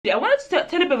I wanted to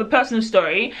tell a bit of a personal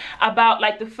story about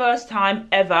like the first time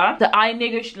ever that I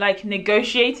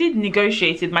negotiated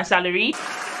my salary.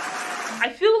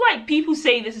 I feel like people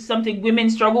say this is something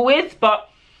women struggle with, but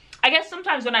I guess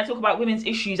sometimes when I talk about women's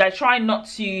issues, I try not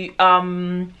to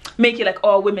make it like,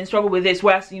 oh, women struggle with this,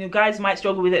 whereas, you know, guys might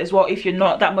struggle with it as well if you're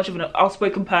not that much of an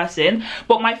outspoken person.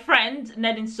 But my friend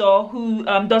Nedin Saw, who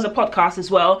does a podcast as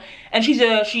well, and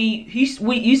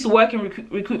we used to work in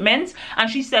recruitment, and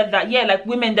she said that, yeah, like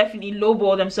women definitely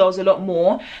lowball themselves a lot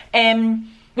more,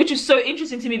 which is so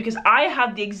interesting to me because I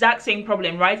had the exact same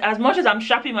problem, right? As much as I'm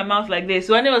shutting my mouth like this,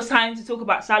 when it was time to talk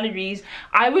about salaries,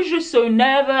 I was just so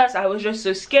nervous, I was just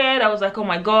so scared. I was like, oh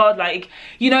my god, like,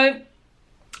 you know,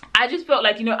 I just felt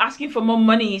like, you know, asking for more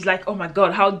money is like, oh my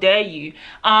god, how dare you.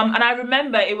 And I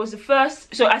remember it was the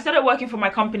first, so I started working for my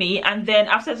company, and then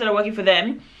after I started working for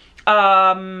them,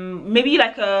 maybe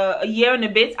like a year and a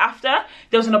bit after,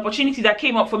 there was an opportunity that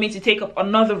came up for me to take up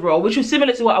another role, which was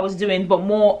similar to what I was doing, but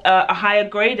more a higher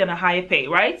grade and a higher pay,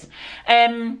 right?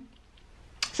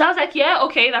 So I was like, yeah,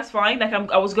 okay, that's fine. Like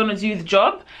I was gonna do the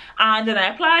job, and then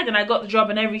I applied and I got the job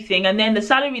and everything, and then the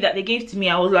salary that they gave to me,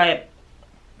 I was like,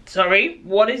 sorry,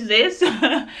 what is this?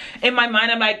 In my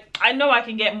mind, I'm like, I know I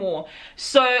can get more.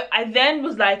 So I then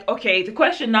was like, okay, the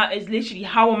question now is literally,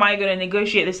 how am I gonna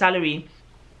negotiate the salary?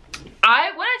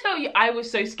 When I tell you I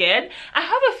was so scared, I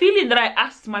have a feeling that I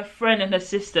asked my friend and her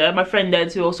sister, my friend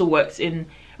Ned, who also works in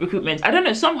recruitment. I don't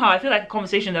know, somehow I feel like a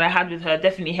conversation that I had with her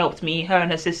definitely helped me, her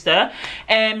and her sister.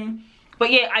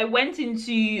 But yeah, I went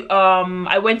into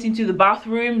the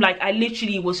bathroom, like I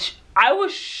literally was, oh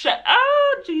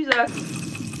Jesus,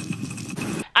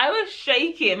 I was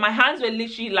shaking. My hands were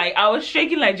literally like, I was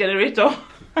shaking like generator.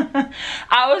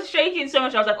 I was shaking so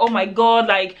much. I was like, oh my god,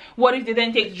 like what if they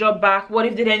then take the job back? What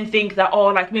if they then think that, oh,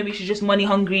 like maybe she's just money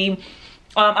hungry?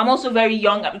 I'm also very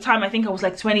young at the time. I think I was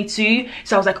like 22,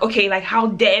 so I was like, okay, like how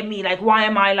dare me, like why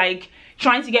am I like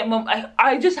trying to get mom?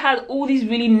 I just had all these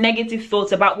really negative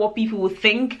thoughts about what people would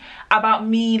think about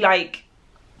me, like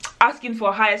asking for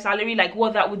a higher salary, like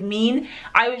what that would mean.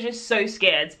 I was just so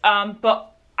scared. But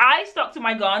I stuck to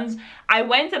my guns. I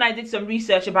went and I did some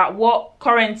research about what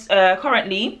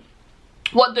currently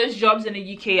what those jobs in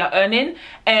the UK are earning,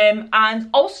 and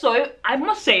also I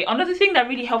must say another thing that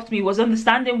really helped me was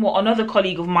understanding what another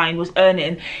colleague of mine was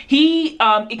earning. It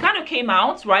kind of came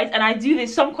out, right? And I do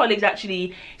this, some colleagues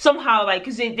actually somehow, like,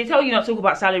 because they tell you not to talk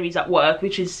about salaries at work,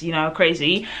 which is, you know,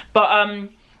 crazy. But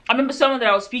I remember someone that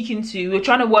I was speaking to, we were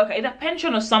trying to work out either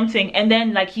pension or something, and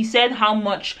then like he said how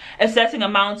much a certain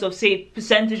amount of, say,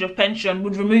 percentage of pension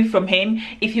would remove from him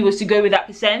if he was to go with that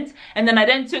percent. And then I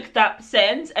then took that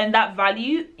percent and that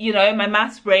value, you know, in my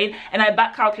maths brain, and I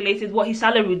back calculated what his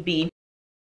salary would be.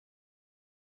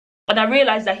 And I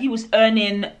realized that he was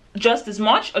earning just as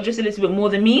much or just a little bit more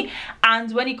than me. And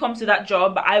when it comes to that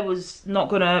job, I was not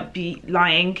gonna be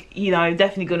lying, you know,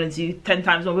 definitely gonna do 10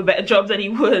 times more of a better job than he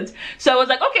would. So I was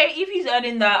like, okay, if he's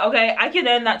earning that, okay, I can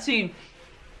earn that too.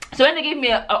 So when they gave me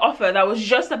an offer that was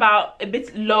just about a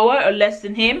bit lower or less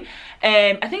than him,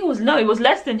 I think it was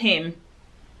less than him.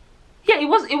 Yeah, it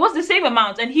was the same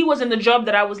amount, and he was in the job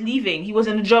that I was leaving. He was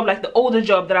in the job, like the older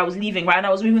job that I was leaving, right? And I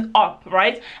was moving up,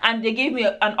 right? And they gave me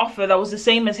an offer that was the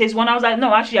same as his one. I was like,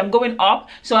 no, actually I'm going up,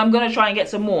 so I'm gonna try and get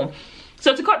some more.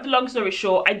 So to cut the long story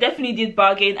short, I definitely did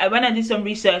bargain. I went and did some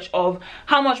research of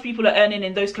how much people are earning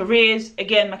in those careers.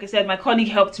 Again, like I said, my colleague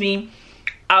helped me.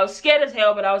 I was scared as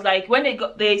hell, but I was like, when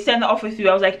they sent the offer through,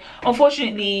 I was like,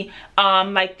 unfortunately,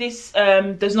 like this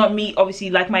does not meet obviously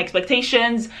like my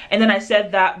expectations. And then I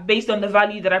said that based on the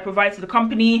value that I provide to the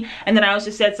company, and then I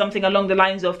also said something along the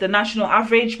lines of the national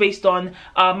average based on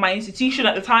my institution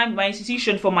at the time. My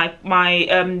institution for my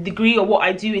degree or what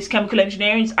I do is chemical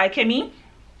engineering, it's iChemie.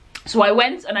 So I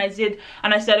went and I said,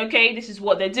 okay, this is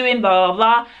what they're doing, blah blah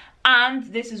blah, and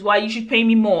this is why you should pay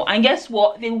me more. And guess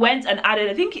what, they went and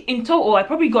added, I think in total I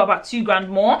probably got about 2 grand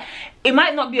more. It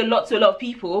might not be a lot to a lot of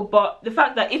people, but the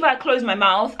fact that if I closed my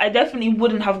mouth, I definitely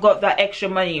wouldn't have got that extra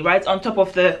money, right, on top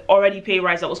of the already pay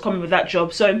rise that was coming with that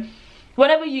job. So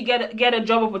whenever you get a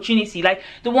job opportunity, like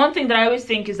the one thing that I always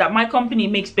think is that my company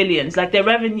makes billions, like their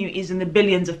revenue is in the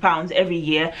billions of pounds every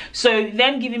year. So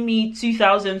them giving me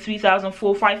 2,000, 3,000,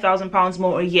 4,000, 5,000 pounds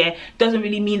more a year doesn't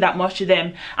really mean that much to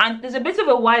them. And there's a bit of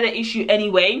a wider issue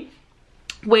anyway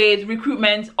with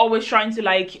recruitment always trying to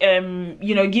like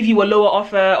you know, give you a lower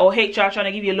offer, or HR trying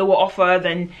to give you a lower offer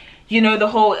than, you know, the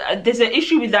whole there's an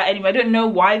issue with that anyway. I don't know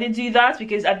why they do that,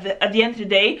 because at the end of the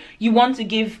day, you want to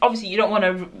give, obviously you don't want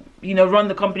to, you know, run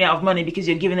the company out of money because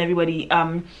you're giving everybody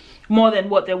more than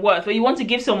what they're worth, but you want to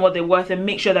give someone what they're worth and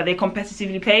make sure that they're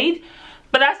competitively paid.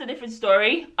 But that's a different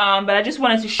story. But I just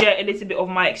wanted to share a little bit of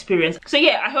my experience. So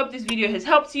yeah, I hope this video has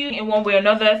helped you in one way or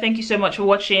another. Thank you so much for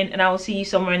watching, and I will see you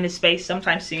somewhere in this space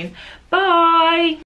sometime soon. Bye.